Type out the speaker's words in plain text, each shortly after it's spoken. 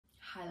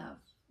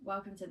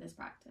welcome to this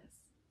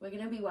practice. We're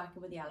going to be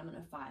working with the element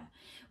of fire.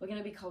 We're going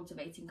to be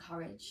cultivating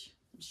courage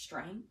and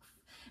strength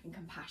and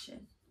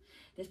compassion.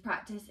 This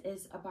practice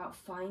is about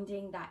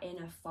finding that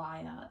inner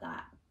fire,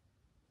 that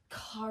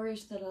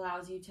courage that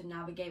allows you to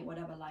navigate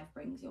whatever life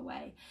brings your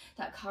way,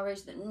 that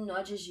courage that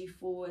nudges you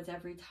forwards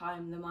every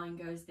time the mind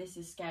goes, this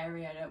is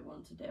scary, I don't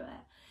want to do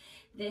it.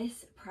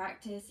 This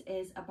practice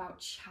is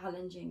about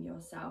challenging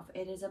yourself.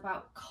 It is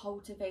about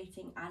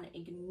cultivating and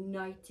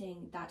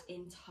igniting that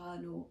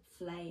internal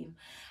flame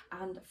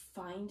and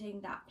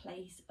finding that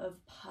place of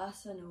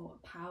personal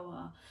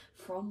power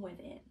from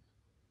within.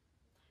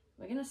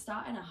 We're going to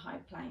start in a high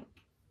plank.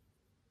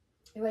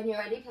 When you're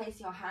ready, place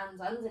your hands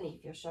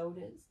underneath your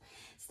shoulders.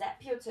 Step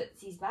your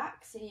tootsies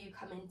back so you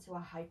come into a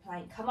high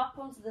plank. Come up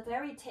onto the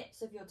very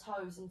tips of your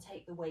toes and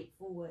take the weight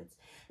forwards.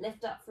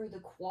 Lift up through the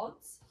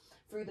quads,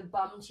 through the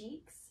bum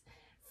cheeks,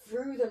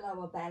 through the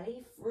lower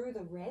belly, through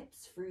the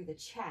ribs, through the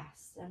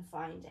chest, and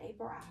find a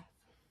breath.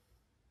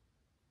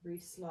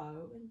 Breathe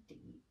slow and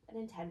deep and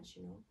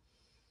intentional.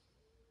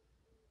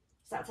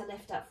 Start to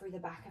lift up through the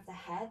back of the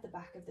head, the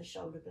back of the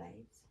shoulder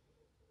blades.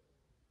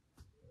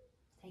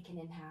 Take an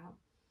inhale.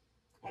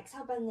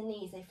 Exhale, bend the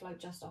knees, they float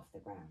just off the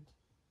ground.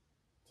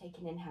 Take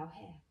an inhale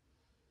here.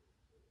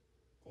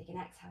 Take an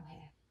exhale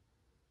here.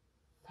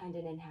 Find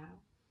an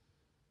inhale.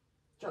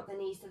 Drop the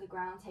knees to the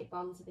ground, take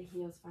bum to the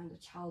heels, find a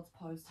child's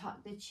pose.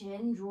 Tuck the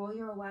chin, draw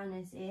your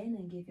awareness in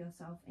and give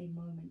yourself a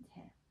moment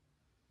here.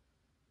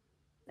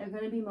 There are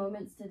going to be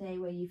moments today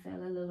where you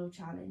feel a little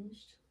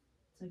challenged.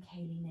 It's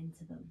okay, lean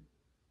into them.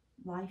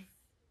 Life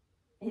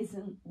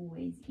isn't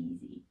always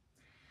easy.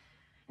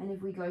 And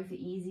if we go for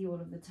easy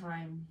all of the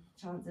time,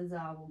 chances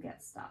are we'll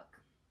get stuck.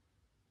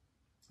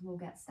 We'll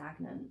get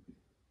stagnant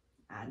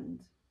and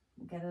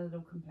we'll get a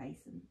little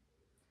complacent.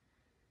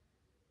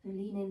 So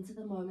lean into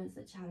the moments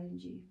that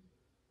challenge you.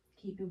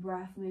 Keep your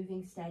breath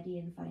moving steady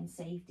and find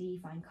safety,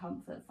 find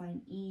comfort,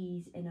 find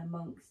ease in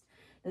amongst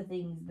the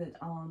things that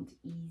aren't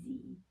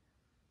easy.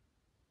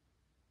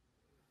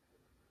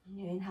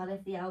 You inhale,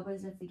 lift the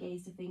elbows, lift the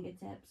gaze to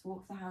fingertips,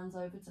 walk the hands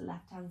over to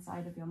left-hand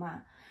side of your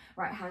mat.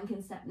 Right hand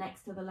can step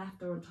next to the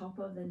left or on top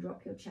of, then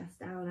drop your chest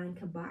down,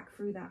 anchor back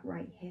through that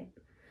right hip.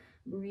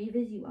 Breathe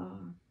as you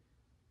are.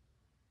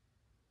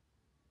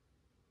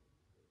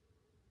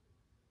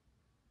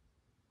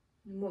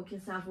 And walk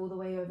yourself all the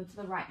way over to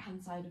the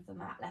right-hand side of the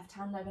mat. Left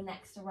hand over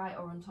next to right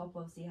or on top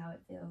of, see how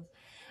it feels.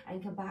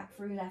 Anchor back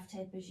through left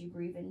hip as you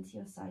breathe into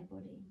your side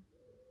body.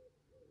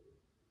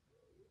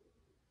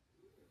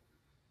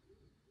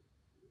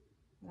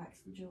 Relax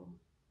the jaw.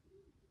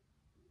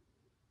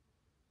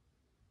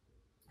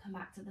 Come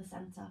back to the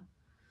center.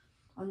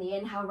 On the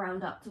inhale,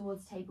 round up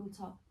towards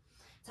tabletop.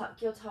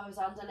 Tuck your toes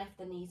under, lift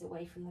the knees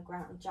away from the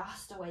ground,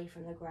 just away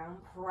from the ground.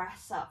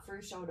 Press up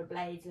through shoulder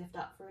blades, lift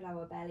up through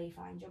lower belly,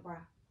 find your breath.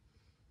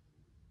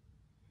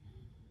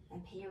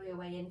 And peel your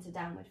way into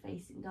downward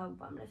facing dog.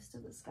 Bum lifts to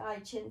the sky,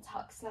 chin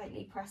tucked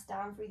slightly, press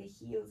down through the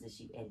heels as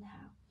you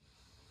inhale.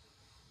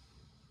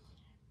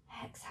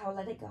 Exhale,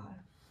 let it go.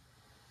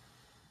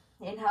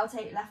 Inhale,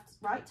 take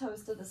right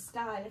toes to the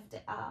sky, lift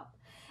it up.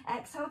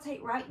 Exhale,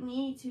 take right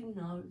knee to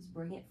nose,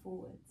 bring it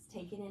forwards.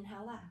 Take an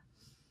inhale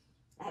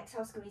there.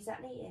 Exhale, squeeze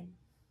that knee in.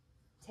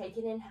 Take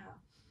an inhale.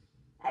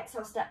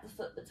 Exhale, step the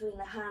foot between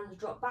the hands,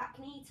 drop back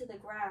knee to the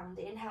ground.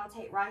 Inhale,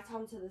 take right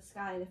arm to the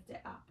sky, lift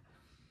it up.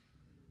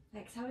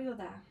 Exhale, you're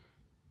there.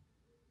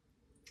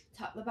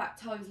 Tuck the back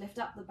toes, lift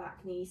up the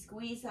back knee,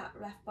 squeeze that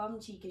left bum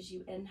cheek as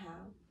you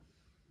inhale.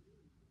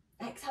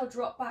 Exhale,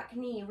 drop back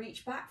knee,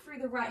 reach back through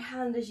the right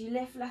hand as you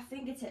lift left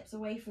fingertips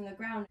away from the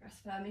ground. Press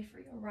firmly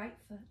through your right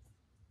foot.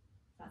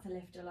 Start to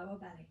lift your lower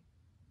belly.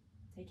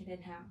 Take an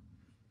inhale.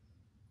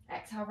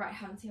 Exhale, right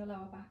hand to your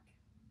lower back.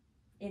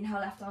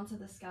 Inhale, left arm to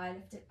the sky,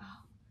 lift it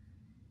up.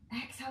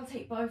 Exhale,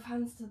 take both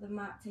hands to the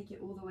mat, take it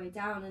all the way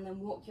down, and then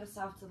walk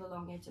yourself to the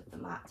long edge of the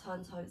mat,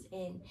 turn toes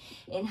in.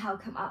 Inhale,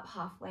 come up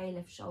halfway,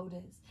 lift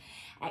shoulders.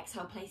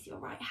 Exhale, place your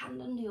right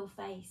hand under your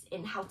face.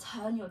 Inhale,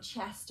 turn your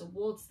chest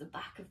towards the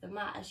back of the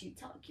mat as you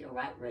tuck your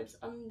right ribs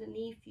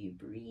underneath you.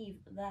 Breathe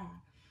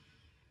there.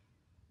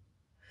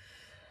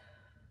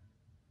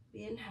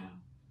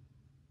 Inhale.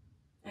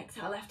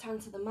 Exhale, left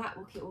hand to the mat,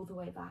 walk it all the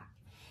way back.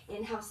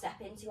 Inhale,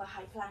 step into a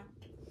high plank.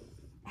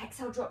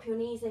 Exhale, drop your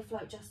knees, they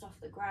float just off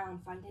the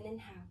ground. Find an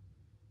inhale.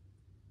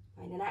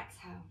 Find an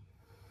exhale.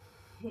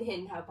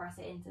 Inhale, press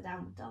it into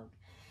downward dog.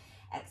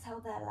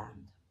 Exhale, there,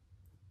 land.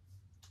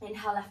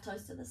 Inhale, left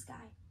toes to the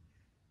sky.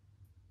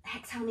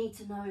 Exhale, knee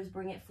to nose,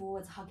 bring it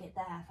forwards, hug it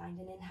there. Find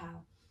an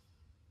inhale.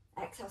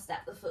 Exhale,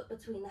 step the foot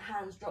between the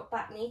hands, drop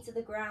back knee to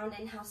the ground.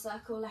 Inhale,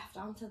 circle left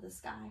arm to the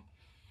sky.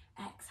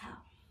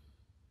 Exhale.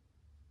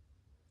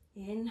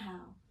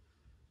 Inhale.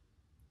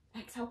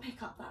 Exhale,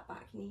 pick up that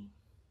back knee.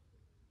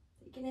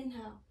 Take an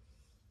inhale.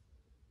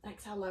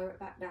 Exhale, lower it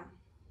back down.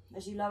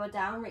 As you lower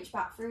down, reach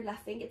back through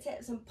left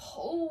fingertips and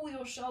pull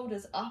your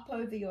shoulders up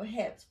over your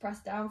hips.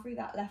 Press down through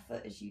that left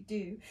foot as you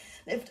do.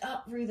 Lift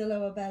up through the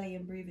lower belly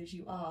and breathe as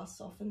you are.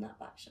 Soften that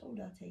back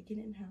shoulder. Take an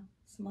inhale.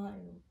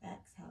 Smile.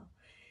 Exhale.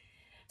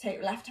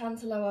 Take left hand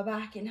to lower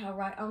back. Inhale,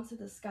 right arm to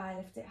the sky.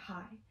 Lift it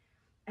high.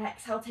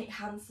 Exhale, take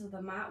hands to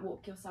the mat,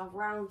 walk yourself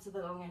round to the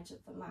long edge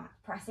of the mat.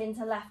 Press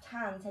into left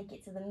hand, take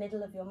it to the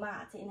middle of your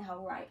mat.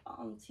 Inhale, right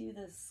arm to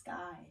the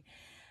sky.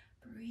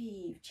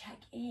 Breathe, check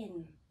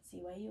in, see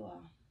where you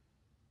are.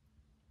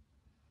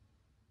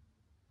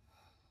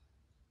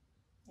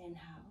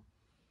 Inhale.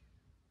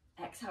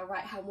 Exhale,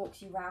 right hand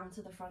walks you round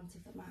to the front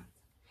of the mat.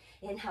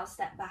 Inhale,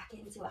 step back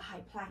into a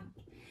high plank.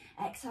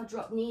 Exhale,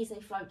 drop knees, they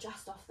float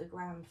just off the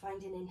ground.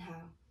 Find an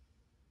inhale.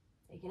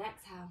 Take an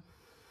exhale.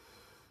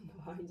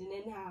 Find an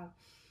inhale.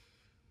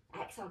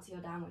 Exhale to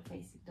your downward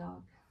facing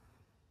dog.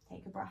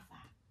 Take a breath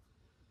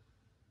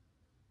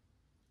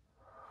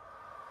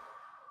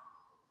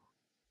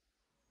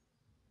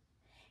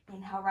there.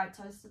 Inhale, right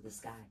toes to the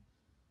sky.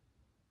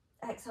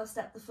 Exhale,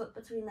 step the foot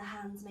between the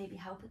hands, maybe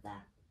help it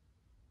there.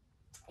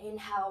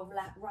 Inhale,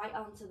 right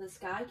arm to the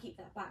sky, keep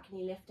that back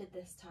knee lifted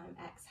this time.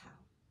 Exhale.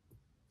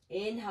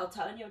 Inhale,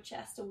 turn your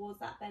chest towards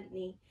that bent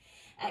knee.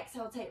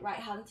 Exhale, take right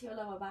hand to your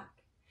lower back.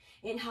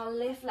 Inhale,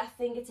 lift left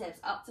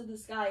fingertips up to the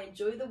sky.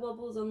 Enjoy the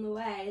wobbles on the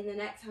way. And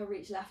then exhale,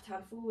 reach left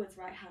hand forwards,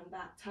 right hand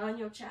back. Turn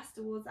your chest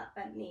towards that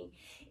bent knee.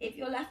 If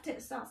your left hip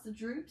starts to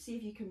droop, see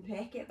if you can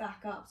pick it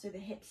back up so the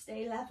hips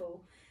stay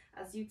level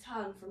as you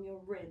turn from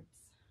your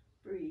ribs.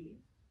 Breathe.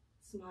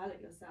 Smile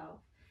at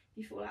yourself. If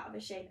you fall out of a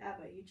shape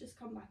ever, you just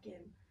come back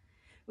in.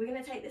 We're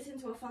going to take this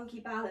into a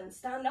funky balance.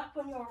 Stand up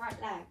on your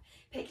right leg.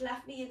 Pick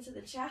left knee into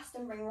the chest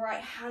and bring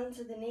right hand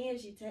to the knee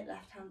as you take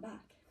left hand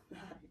back.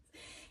 Nice.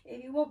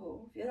 If you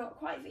wobble, if you're not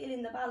quite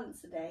feeling the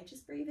balance today,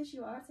 just breathe as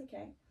you are, it's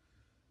okay.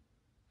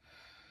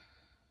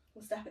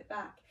 We'll step it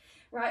back.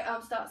 Right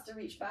arm starts to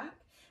reach back.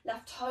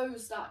 Left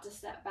toes start to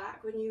step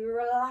back. When you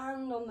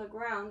land on the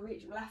ground,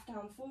 reach left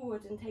arm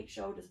forward and take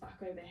shoulders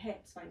back over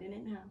hips. Find an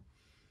inhale.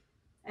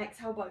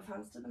 Exhale, both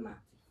hands to the mat.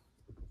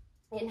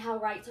 Inhale,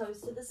 right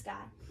toes to the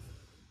sky.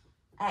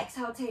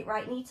 Exhale, take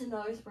right knee to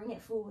nose, bring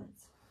it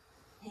forwards.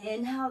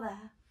 Inhale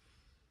there.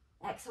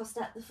 Exhale,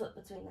 step the foot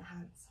between the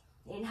hands.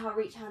 Inhale,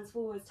 reach hands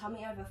forwards,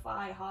 tummy over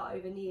thigh, heart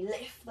over knee.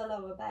 Lift the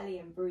lower belly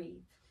and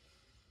breathe.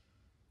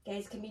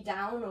 Gaze can be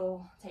down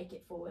or take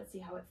it forward, see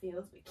how it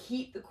feels, but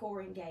keep the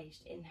core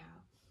engaged.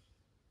 Inhale.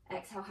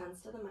 Exhale,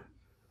 hands to the mat.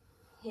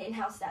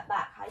 Inhale, step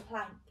back, high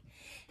plank.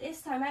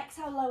 This time,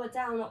 exhale, lower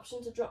down,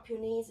 option to drop your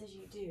knees as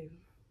you do.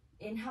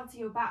 Inhale to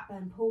your back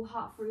bend, pull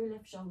heart through,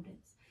 lift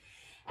shoulders.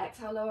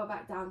 Exhale, lower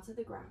back down to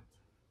the ground.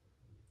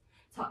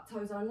 Tuck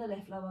toes under,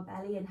 lift lower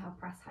belly. Inhale,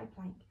 press high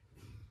plank.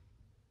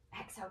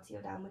 Exhale to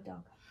your downward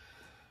dog.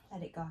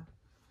 Let it go.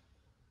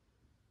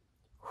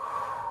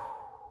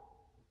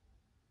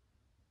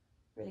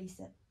 Release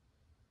it.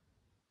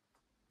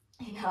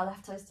 Inhale,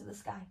 left toes to the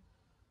sky.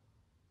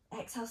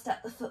 Exhale,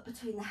 step the foot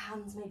between the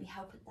hands, maybe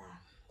help it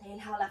there.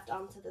 Inhale, left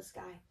arm to the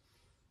sky.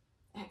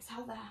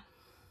 Exhale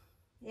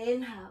there.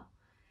 Inhale.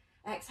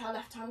 Exhale,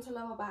 left hand to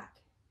lower back.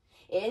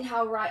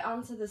 Inhale, right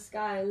arm to the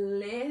sky.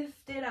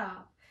 Lift it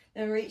up.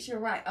 Then reach your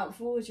right arm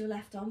forward, your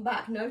left arm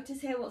back.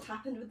 Notice here what's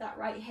happened with that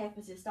right hip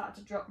as it starts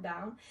to drop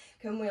down.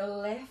 Can we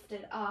lift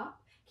it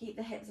up? Keep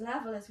the hips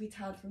level as we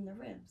turn from the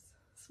ribs.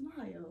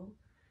 Smile.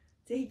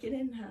 Take an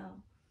inhale.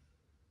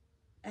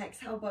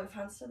 Exhale, both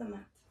hands to the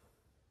mat.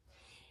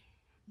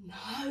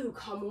 No,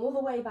 come all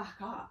the way back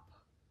up.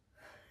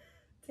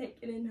 Take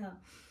an inhale.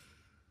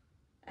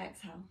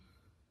 Exhale.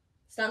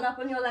 Stand up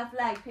on your left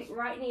leg. Pick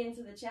right knee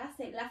into the chest.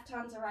 Take left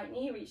hand to right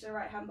knee. Reach the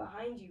right hand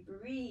behind you.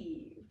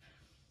 Breathe.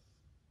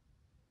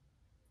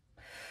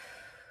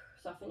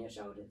 Soften your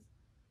shoulders.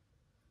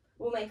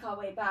 We'll make our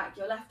way back.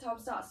 Your left arm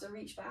starts to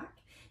reach back.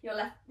 Your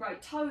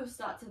right toes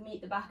start to meet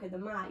the back of the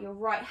mat. Your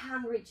right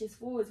hand reaches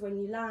forwards when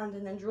you land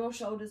and then draw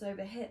shoulders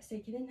over hips.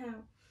 Take an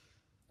inhale.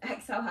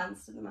 Exhale,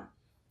 hands to the mat.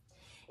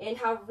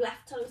 Inhale,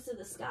 left toes to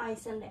the sky,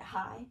 send it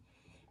high.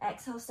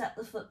 Exhale, step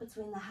the foot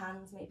between the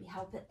hands, maybe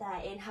help it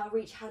there. Inhale,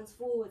 reach hands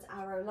forwards,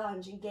 arrow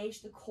lunge.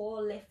 Engage the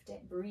core, lift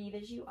it. Breathe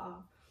as you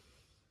are.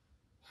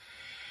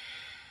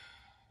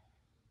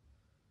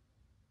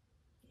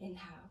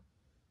 Inhale.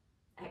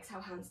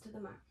 Exhale, hands to the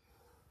mat.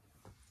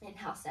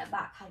 Inhale, step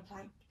back, high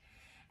plank.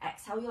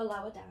 Exhale, your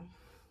lower down.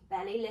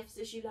 Belly lifts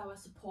as you lower,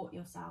 support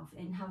yourself.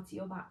 Inhale to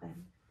your back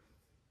bend.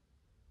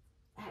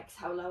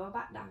 Exhale, lower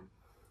back down.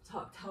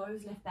 Tuck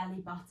toes, lift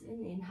belly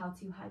button. Inhale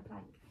to high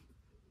plank.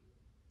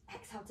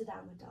 Exhale to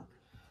downward dog.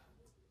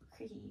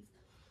 Breathe.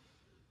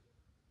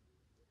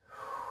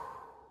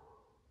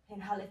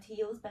 Inhale, lift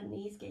heels, bend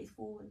knees, gaze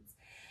forwards.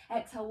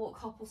 Exhale, walk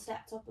hopple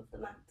step top of the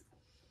mat.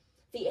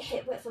 Feet are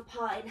hip width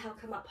apart. Inhale,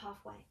 come up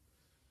halfway.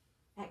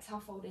 Exhale,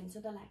 fold into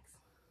the legs.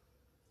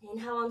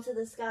 Inhale onto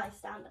the sky,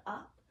 stand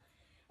up.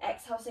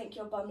 Exhale, sink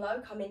your bum low,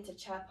 come into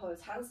chair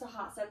pose. Hands to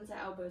heart center,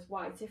 elbows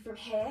wide. So from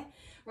here,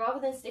 rather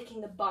than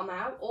sticking the bum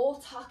out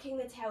or tucking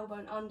the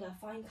tailbone under,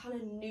 find kind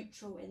of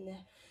neutral in the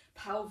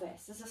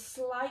pelvis. There's a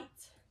slight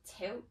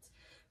tilt,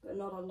 but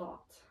not a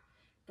lot.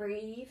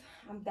 Breathe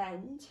and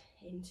bend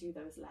into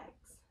those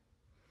legs.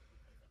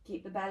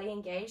 Keep the belly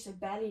engaged, so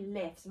belly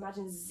lifts.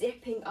 Imagine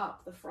zipping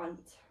up the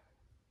front.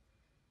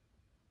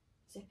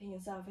 Zipping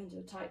yourself into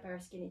a tight pair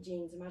of skinny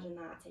jeans. Imagine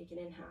that. Take an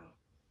inhale.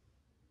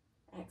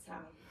 Exhale.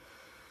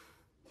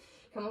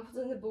 Come up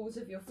on the balls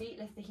of your feet,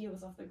 lift the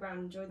heels off the ground.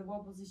 Enjoy the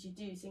wobbles as you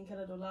do, sink a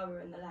little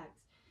lower in the legs.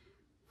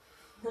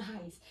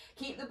 Nice.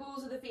 Keep the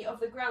balls of the feet off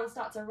the ground,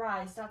 start to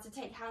rise, start to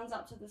take hands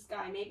up to the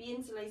sky. Maybe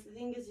interlace the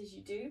fingers as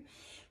you do.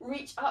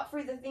 Reach up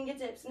through the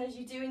fingertips, and as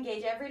you do,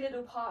 engage every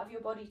little part of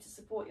your body to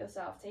support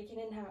yourself. Take an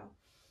inhale.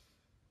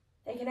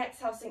 Take an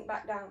exhale, sink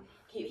back down.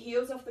 Keep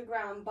heels off the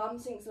ground, bum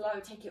sinks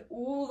low, take it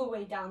all the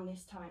way down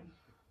this time.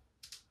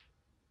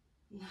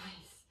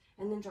 Nice.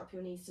 And then drop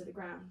your knees to the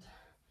ground.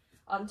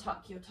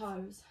 Untuck your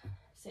toes,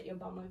 sit your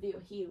bum over your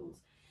heels,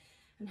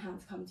 and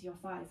hands come to your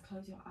thighs.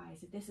 Close your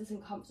eyes. If this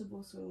isn't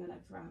comfortable, swing the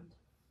legs round.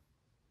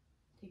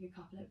 Take a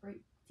couple of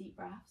deep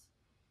breaths.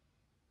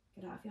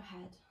 Get out of your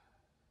head.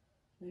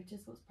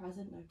 Notice what's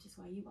present, notice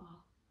where you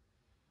are.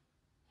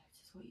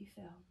 Notice what you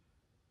feel.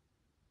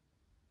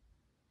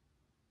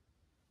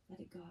 Let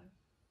it go.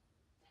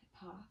 Let it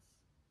pass.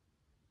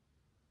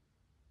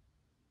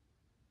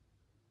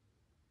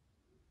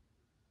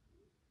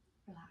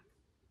 Relax.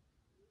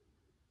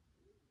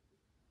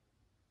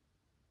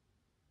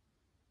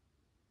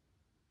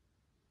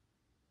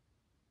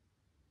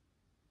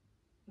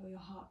 Feel your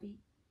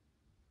heartbeat.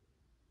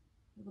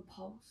 Feel the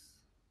pulse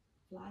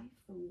of life,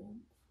 the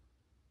warmth.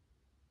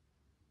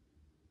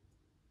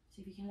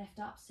 See if you can lift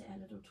up, sit a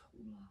little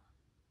taller.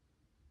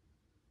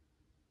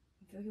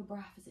 And feel your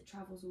breath as it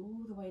travels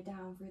all the way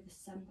down through the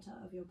centre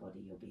of your body,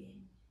 your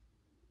being.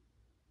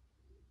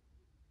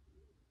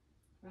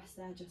 Rest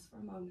there just for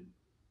a moment.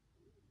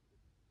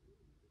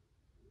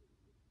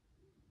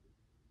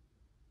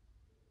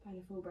 Find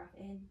a full breath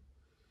in.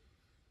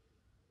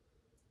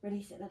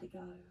 Release it, let it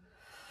go.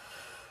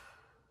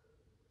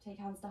 Take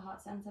hands to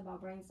heart center, bow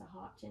brains to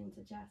heart, chin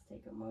to chest.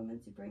 Take a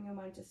moment to bring your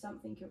mind to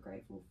something you're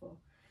grateful for.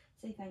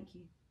 Say thank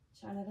you.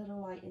 Shine a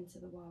little light into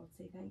the world.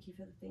 Say thank you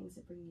for the things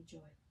that bring you joy.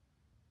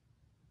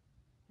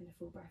 And a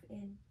full breath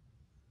in.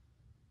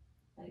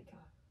 Let it go.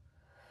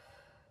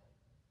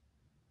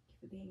 Thank you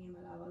for being here,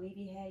 my love. I'll leave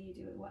you here. You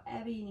do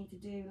whatever you need to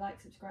do. Like,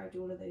 subscribe,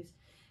 do all of those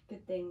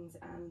good things,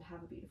 and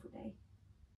have a beautiful day.